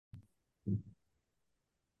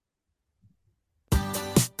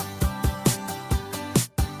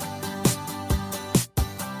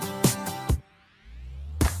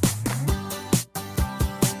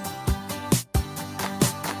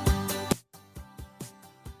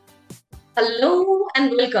Hello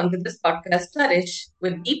and welcome to this podcast, Flourish,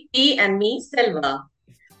 with Deepti and me, Selva.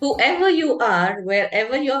 Whoever you are,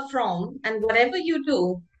 wherever you're from, and whatever you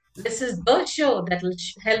do, this is the show that will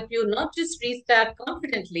help you not just restart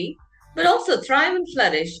confidently, but also thrive and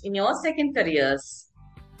flourish in your second careers.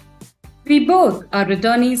 We both are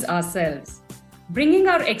returnees ourselves, bringing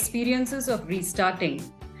our experiences of restarting,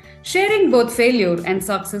 sharing both failure and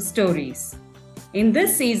success stories. In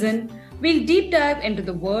this season, we'll deep dive into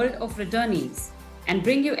the world of returnees and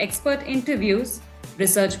bring you expert interviews,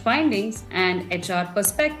 research findings, and HR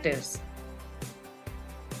perspectives.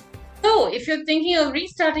 So, if you're thinking of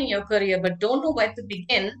restarting your career but don't know where to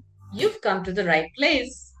begin, you've come to the right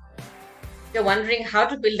place. You're wondering how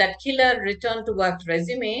to build that killer return to work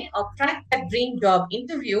resume or crack that dream job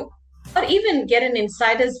interview or even get an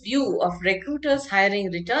insider's view of recruiters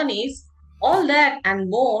hiring returnees, all that and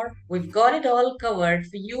more, we've got it all covered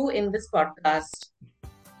for you in this podcast.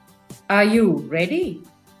 Are you ready?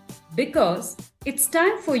 Because it's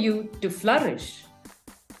time for you to flourish.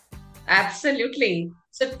 Absolutely.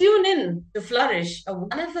 So tune in to Flourish, a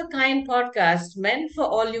one of a kind podcast meant for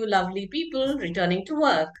all you lovely people returning to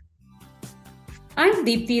work. I'm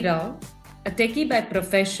Deepthi Rao, a techie by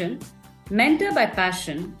profession, mentor by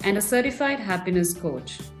passion, and a certified happiness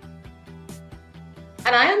coach.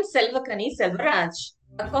 And I am Selvakani Selvaraj,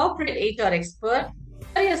 a corporate HR expert,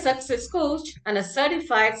 career success coach, and a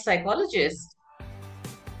certified psychologist.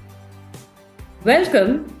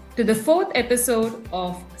 Welcome to the fourth episode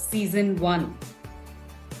of Season 1.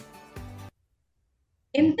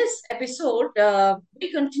 In this episode,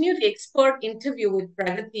 we continue the expert interview with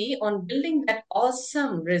Pragati on building that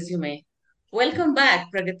awesome resume. Welcome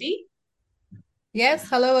back, Pragati. Yes,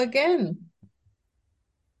 hello again.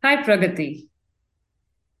 Hi, Pragati.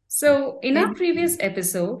 So, in our Thank previous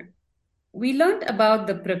episode, we learned about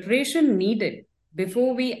the preparation needed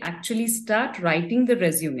before we actually start writing the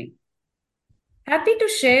resume. Happy to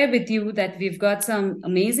share with you that we've got some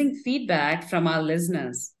amazing feedback from our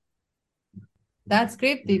listeners. That's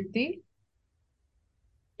great, Deepthi.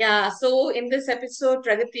 Yeah, so in this episode,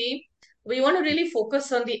 Pragati, we want to really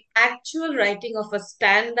focus on the actual writing of a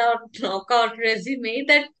standout knockout resume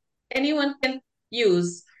that anyone can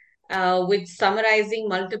use with summarizing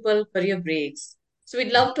multiple career breaks. So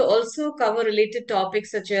we'd love to also cover related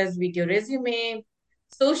topics such as video resume,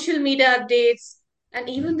 social media updates, and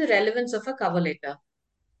even the relevance of a cover letter.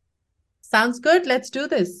 Sounds good. Let's do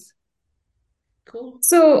this. Cool.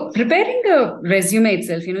 So, preparing a resume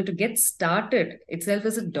itself, to get started itself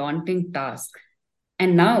is a daunting task.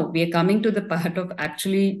 And now we are coming to the part of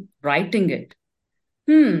actually writing it.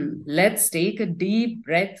 Let's take a deep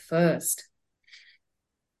breath first.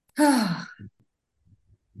 Yeah,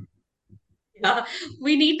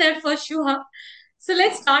 we need that for sure. So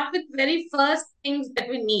let's start with very first things that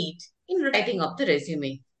we need in writing up the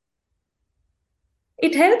resume.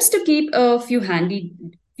 It helps to keep a few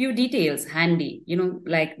details handy,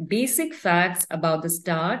 like basic facts about the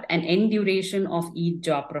start and end duration of each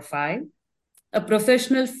job profile, a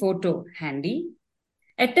professional photo handy.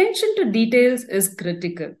 Attention to details is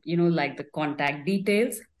critical, like the contact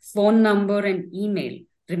details, phone number, and email.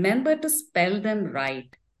 Remember to spell them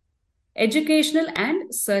right. Educational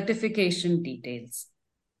and certification details.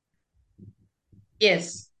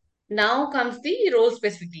 Yes. Now comes the role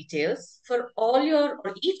specific details for all your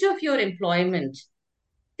or each of your employment.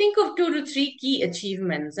 Think of 2 to 3 key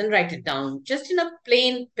achievements and write it down just in a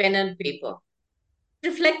plain pen and paper.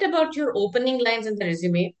 Reflect about your opening lines in the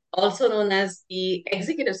resume, also known as the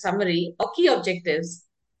executive summary or key objectives.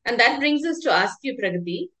 And that brings us to ask you,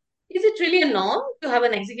 Pragati, is it really a norm to have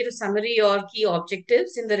an executive summary or key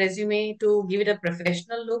objectives in the resume to give it a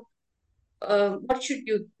professional look? What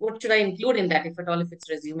should I include in that, if at all, if it's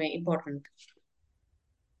resume important?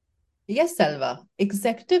 Yes, Selva.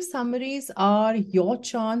 Executive summaries are your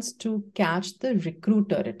chance to catch the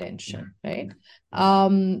recruiter attention, right?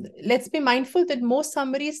 Let's be mindful that most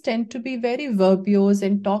summaries tend to be very verbose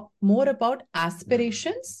and talk more about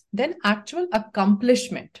aspirations than actual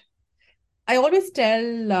accomplishment. I always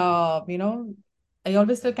tell, I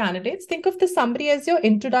always tell candidates, think of the summary as your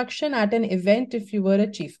introduction at an event if you were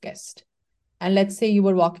a chief guest. And let's say you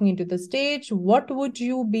were walking into the stage, what would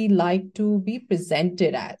you be like to be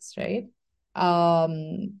presented as, right?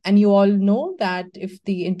 And you all know that if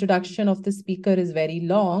the introduction of the speaker is very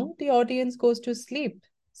long, the audience goes to sleep.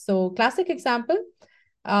 So, classic example,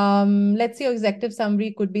 let's say your executive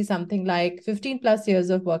summary could be something like 15 plus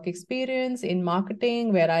years of work experience in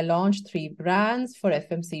marketing, where I launched 3 brands for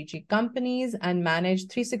FMCG companies and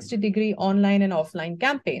managed 360-degree online and offline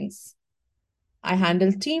campaigns. I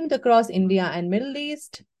handle teams across India and Middle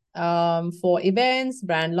East. for events,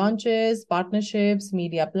 brand launches, partnerships,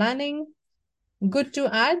 media planning. Good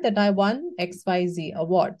to add that I won XYZ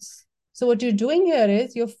awards. So what you're doing here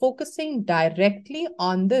is you're focusing directly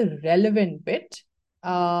on the relevant bit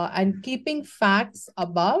and keeping facts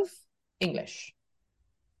above English.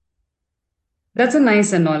 That's a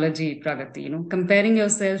nice analogy, Pragati, comparing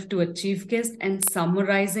yourself to a chief guest and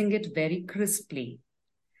summarizing it very crisply.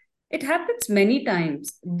 It happens many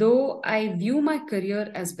times, though I view my career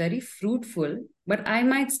as very fruitful, but I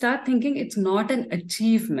might start thinking it's not an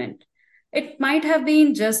achievement. It might have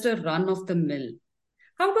been just a run of the mill.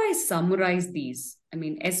 How do I summarize these? I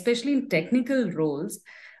mean, especially in technical roles,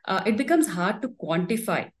 it becomes hard to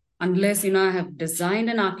quantify unless I have designed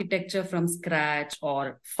an architecture from scratch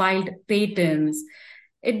or filed patents.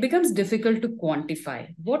 It becomes difficult to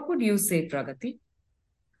quantify. What would you say, Pragati?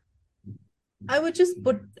 I would just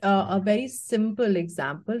put a very simple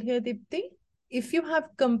example here, Deepti. If you have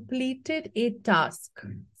completed a task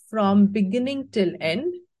from beginning till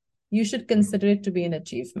end, you should consider it to be an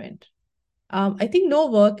achievement. I think no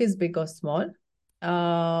work is big or small.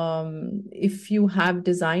 If you have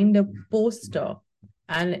designed a poster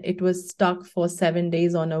and it was stuck for 7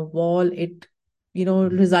 days on a wall, it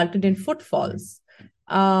resulted in footfalls.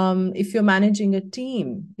 If you're managing a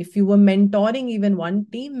team, if you were mentoring even one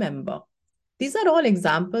team member, these are all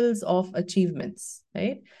examples of achievements,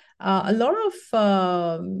 right? A lot of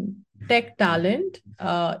tech talent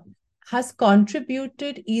has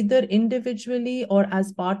contributed either individually or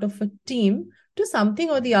as part of a team to something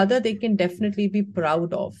or the other they can definitely be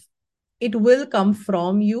proud of. It will come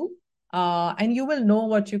from you, and you will know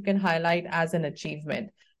what you can highlight as an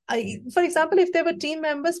achievement. For example, if there were team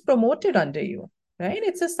members promoted under you, right?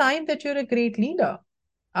 It's a sign that you're a great leader.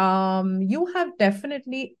 You have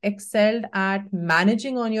definitely excelled at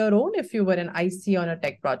managing on your own if you were an IC on a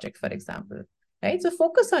tech project, for example, right? So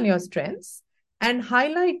focus on your strengths and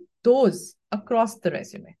highlight those across the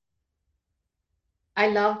resume. I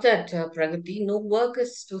love that, Pragati. No work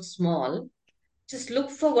is too small. Just look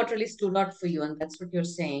for what really stood out for you, and that's what you're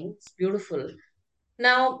saying. It's beautiful.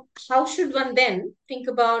 Now, how should one then think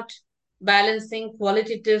about balancing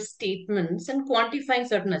qualitative statements and quantifying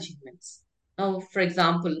certain achievements? Now, for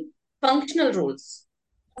example, functional roles.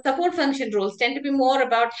 Support function roles tend to be more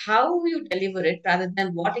about how you deliver it rather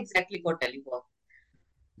than what exactly got delivered.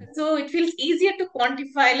 So it feels easier to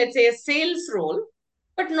quantify, let's say, a sales role,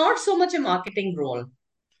 but not so much a marketing role.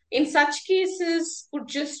 In such cases, could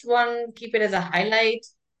just one keep it as a highlight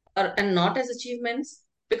and not as achievements?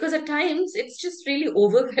 Because at times it's just really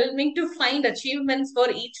overwhelming to find achievements for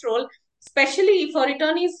each role, especially for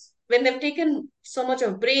returnees when they've taken so much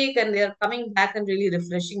of break and they're coming back and really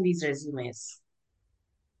refreshing these resumes.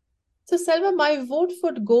 So, Selva, my vote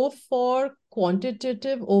would go for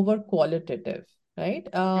quantitative over qualitative, right?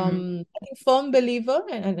 Mm-hmm. I think firm believer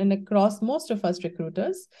and across most of us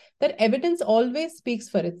recruiters that evidence always speaks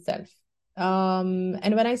for itself.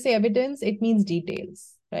 And when I say evidence, it means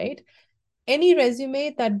details, right? Any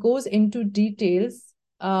resume that goes into details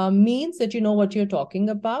means that you know what you're talking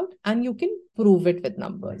about and you can prove it with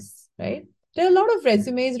numbers, right? There are a lot of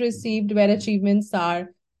resumes received where achievements are,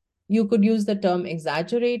 you could use the term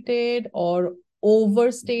exaggerated or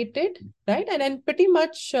overstated, right? And then pretty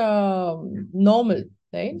much normal,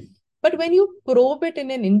 right? But when you probe it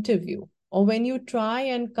in an interview or when you try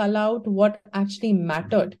and cull out what actually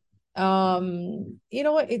mattered,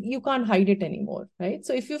 you can't hide it anymore, right?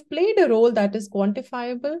 So if you've played a role that is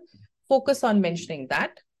quantifiable, focus on mentioning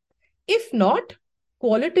that. If not,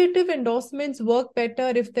 qualitative endorsements work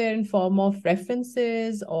better if they're in form of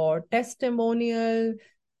references or testimonial.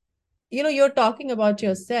 You're talking about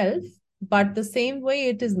yourself, but the same way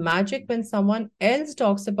it is magic when someone else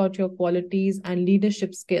talks about your qualities and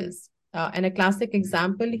leadership skills. And a classic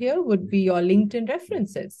example here would be your LinkedIn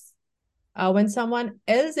references. When someone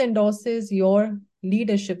else endorses your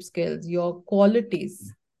leadership skills, your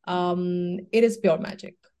qualities, it is pure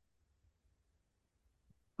magic.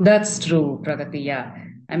 That's true, Pragati. Yeah.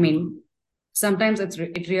 I mean, sometimes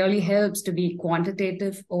it really helps to be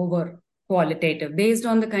quantitative over qualitative based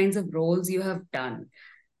on the kinds of roles you have done,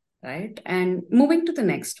 right? And moving to the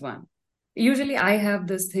next one. Usually I have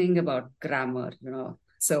this thing about grammar.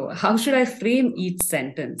 So how should I frame each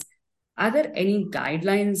sentence? Are there any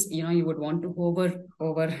guidelines, you would want to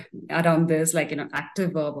over around this, like,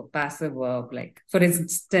 active verb or passive verb? Like, for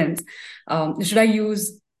instance, should I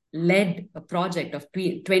use led a project of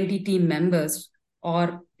 20 team members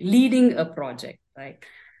or leading a project, right?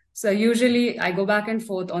 So usually I go back and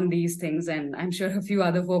forth on these things, and I'm sure a few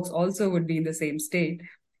other folks also would be in the same state.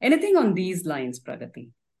 Anything on these lines, Pragati?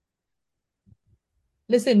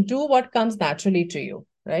 Listen, do what comes naturally to you.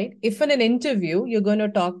 right? If in an interview you're going to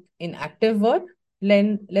talk in active verb,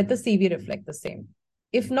 then let the CV reflect the same.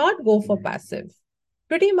 If not, go for passive.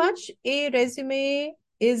 Pretty much a resume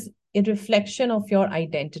is a reflection of your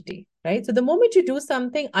identity, right? So the moment you do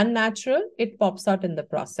something unnatural, it pops out in the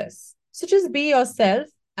process. So just be yourself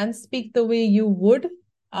and speak the way you would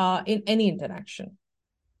in any interaction.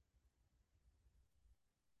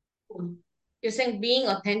 You're saying being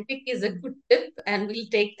authentic is a good tip, and we'll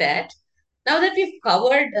take that. Now that we've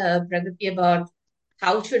covered, Pragati, about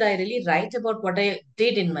how should I really write about what I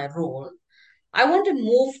did in my role, I want to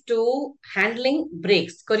move to handling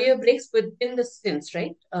breaks, career breaks within the stints,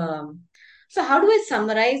 right? So how do I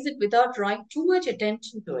summarize it without drawing too much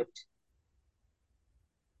attention to it?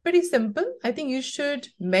 Pretty simple. I think you should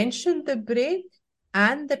mention the break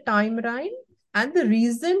and the timeline and the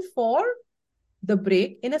reason for the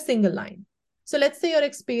break in a single line. So let's say your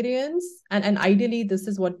experience, and ideally this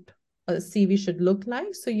is what a CV should look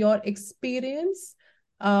like. So your experience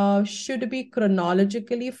should be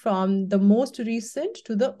chronologically from the most recent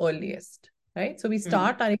to the earliest, right? So we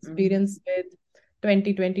start our experience with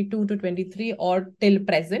 2022 to 23 or till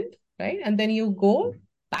present, right? And then you go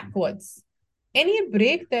backwards. Any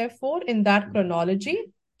break, therefore, in that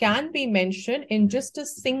chronology can be mentioned in just a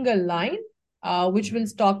single line, which will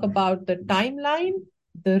talk about the timeline,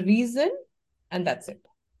 the reason, and that's it.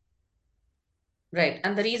 Right.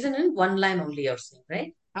 And the reason in one line only, you're saying,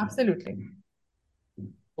 right? Absolutely.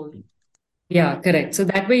 Yeah, correct. So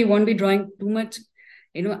that way you won't be drawing too much,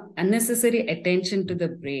 unnecessary attention to the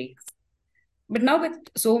breaks. But now with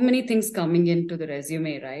so many things coming into the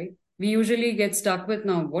resume, right? We usually get stuck with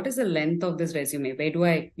now, what is the length of this resume? Where do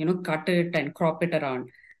I, cut it and crop it around?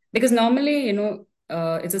 Because normally,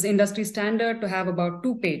 it's an industry standard to have about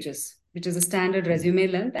 2 pages, which is a standard resume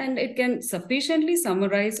length, and it can sufficiently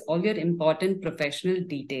summarize all your important professional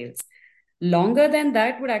details. Longer than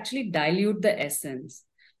that would actually dilute the essence.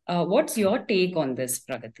 What's your take on this,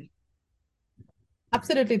 Pragati?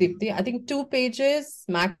 Absolutely, Deepti. I think 2 pages,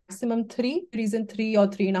 maximum 3. Reason 3 or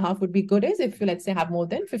 3.5 would be good is if you, let's say, have more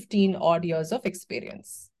than 15 odd years of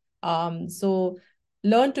experience. So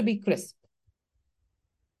learn to be crisp.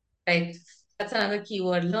 Right. That's another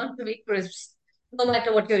keyword. Learn to be crisp, no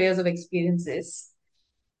matter what your years of experience is.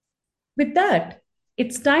 With that,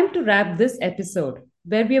 it's time to wrap this episode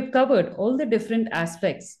where we have covered all the different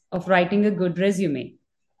aspects of writing a good resume.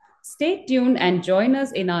 Stay tuned and join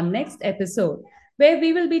us in our next episode where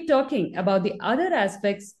we will be talking about the other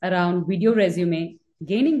aspects around video resume,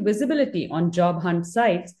 gaining visibility on job hunt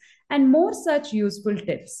sites, and more such useful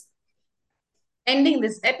tips. Ending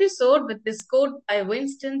this episode with this quote by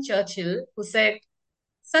Winston Churchill, who said,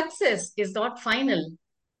 "Success is not final.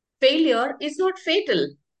 Failure is not fatal.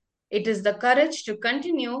 It is the courage to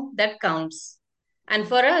continue that counts." And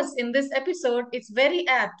for us in this episode, it's very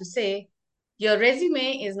apt to say, your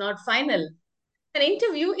resume is not final. An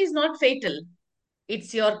interview is not fatal.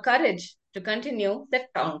 It's your courage to continue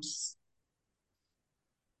that counts.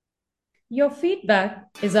 Your feedback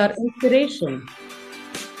is our inspiration.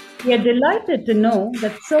 We are delighted to know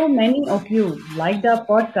that so many of you liked our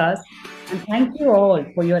podcast, and thank you all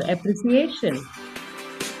for your appreciation.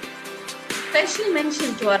 Special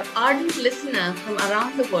mention to our ardent listener from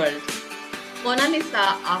around the world, Mona Lisa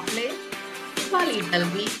Afle, Ipali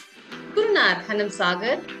Dalvi, Gurunath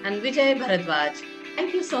Hanamsagar, and Vijay Bharadwaj.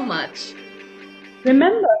 Thank you so much.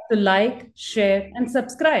 Remember to like, share, and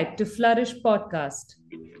subscribe to Flourish Podcast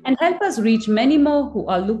and help us reach many more who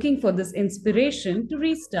are looking for this inspiration to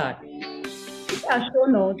restart. Check our show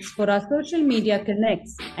notes for our social media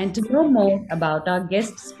connects and to know more about our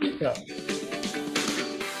guest speaker.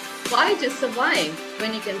 Why just survive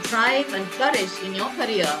when you can thrive and flourish in your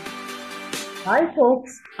career? Bye,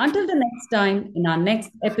 folks. Until the next time in our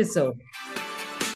next episode.